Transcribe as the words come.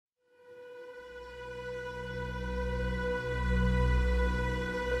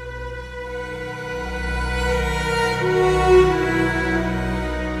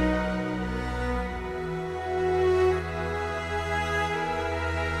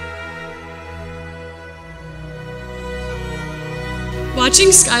Watching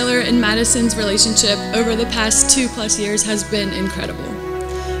Skyler and Madison's relationship over the past 2+ years has been incredible.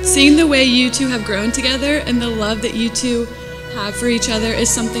 Seeing the way you two have grown together and the love that you two have for each other is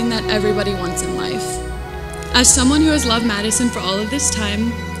something that everybody wants in life. As someone who has loved Madison for all of this time,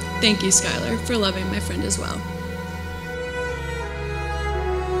 thank you, Skyler, for loving my friend as well.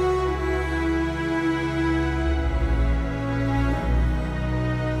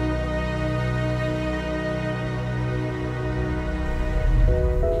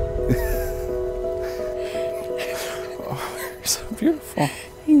 You're so beautiful.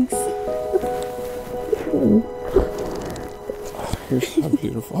 Thanks. Oh, you're so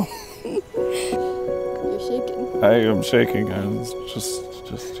beautiful. You're shaking. I am shaking. I'm just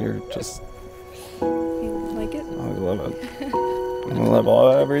here. You like it? I love it. I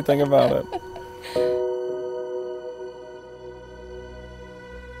love everything about it.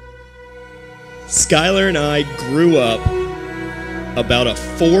 Skyler and I grew up about a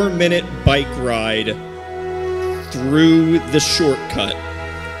 4-minute bike ride through the shortcut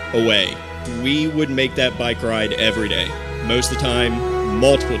away. We would make that bike ride every day. Most of the time,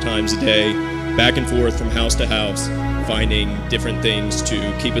 multiple times a day, back and forth from house to house, finding different things to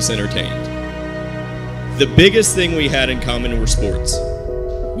keep us entertained. The biggest thing we had in common were sports.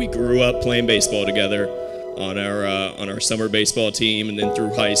 We grew up playing baseball together on our summer baseball team and then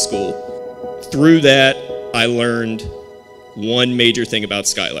through high school. Through that, I learned one major thing about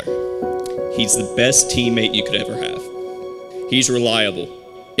Skyler. He's the best teammate you could ever have. He's reliable.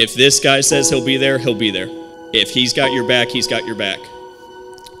 If this guy says he'll be there, he'll be there. If he's got your back, he's got your back.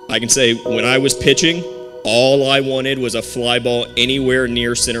 I can say when I was pitching, all I wanted was a fly ball anywhere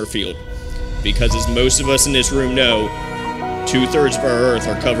near center field. Because as most of us in this room know, 2/3 of our earth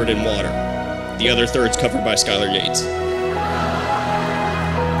are covered in water. The other third's covered by Skyler Yates.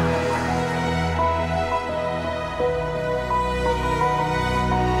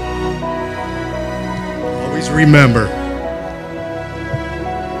 Always remember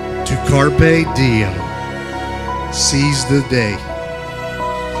to carpe diem, seize the day.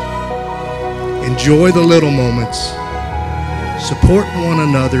 Enjoy the little moments, support one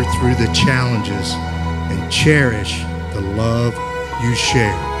another through the challenges, and cherish the love you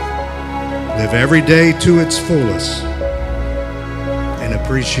share. Live every day to its fullest and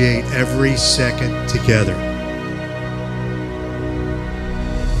appreciate every second together.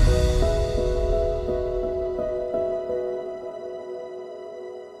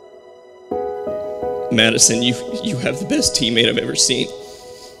 Madison, you have the best teammate I've ever seen.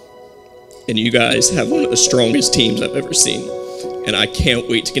 And you guys have one of the strongest teams I've ever seen. And I can't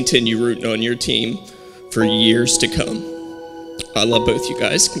wait to continue rooting on your team for years to come. I love both you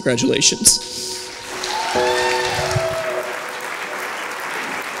guys. Congratulations.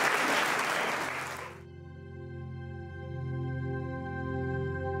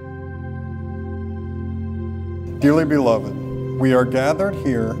 Dearly beloved, we are gathered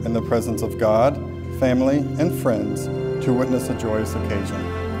here in the presence of God, family, and friends to witness a joyous occasion,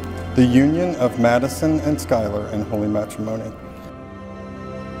 the union of Madison and Skyler in holy matrimony.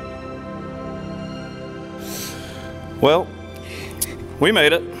 Well, we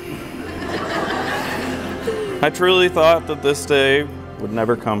made it. I truly thought that this day would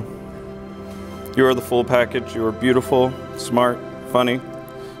never come. You are the full package. You are beautiful, smart, funny,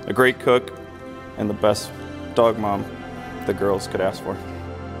 a great cook, and the best dog mom the girls could ask for.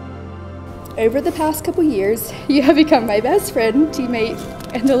 Over the past couple years, you have become my best friend, teammate,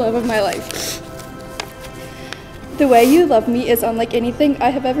 and the love of my life. The way you love me is unlike anything I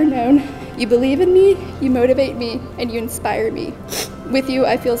have ever known. You believe in me, you motivate me, and you inspire me. With you,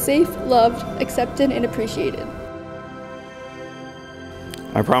 I feel safe, loved, accepted, and appreciated.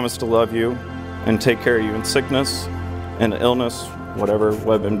 I promise to love you and take care of you in sickness and illness, whatever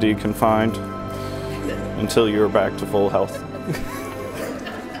WebMD can find, until you are back to full health.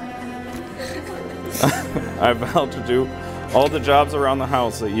 I vow to do all the jobs around the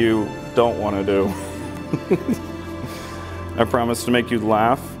house that you don't want to do. I promise to make you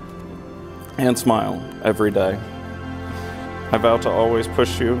laugh and smile every day. I vow to always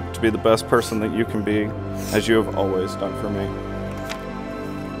push you to be the best person that you can be, as you have always done for me.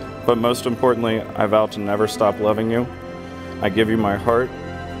 But most importantly, I vow to never stop loving you. I give you my heart.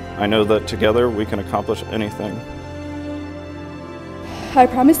 I know that together we can accomplish anything. I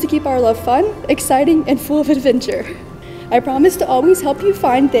promise to keep our love fun, exciting, and full of adventure. I promise to always help you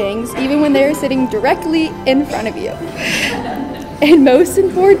find things, even when they are sitting directly in front of you. And most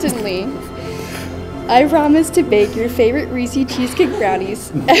importantly, I promise to bake your favorite Reese's cheesecake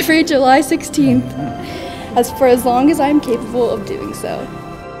brownies every July 16th, for as long as I'm capable of doing so.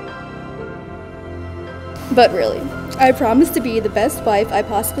 But really, I promise to be the best wife I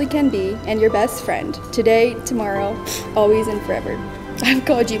possibly can be and your best friend, today, tomorrow, always and forever. I've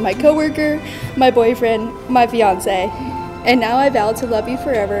called you my coworker, my boyfriend, my fiance, and now I vow to love you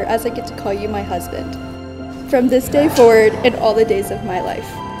forever as I get to call you my husband. From this day forward and all the days of my life.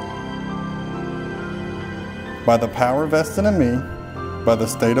 By the power vested in me, by the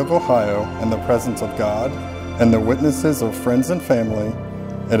state of Ohio, and the presence of God, and the witnesses of friends and family,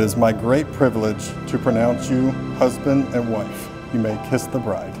 it is my great privilege to pronounce you husband and wife. You may kiss the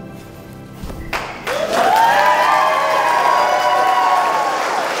bride.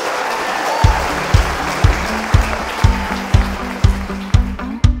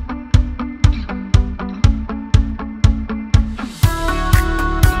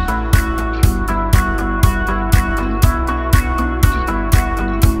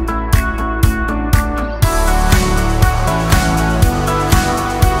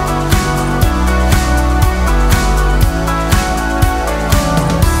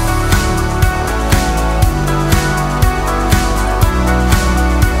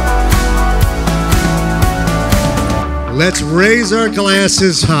 Let's raise our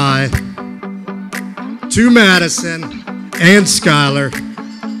glasses high to Madison and Skyler.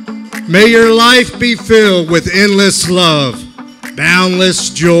 May your life be filled with endless love,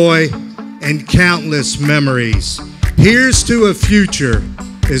 boundless joy, and countless memories. Here's to a future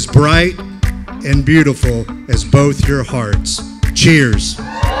as bright and beautiful as both your hearts. Cheers.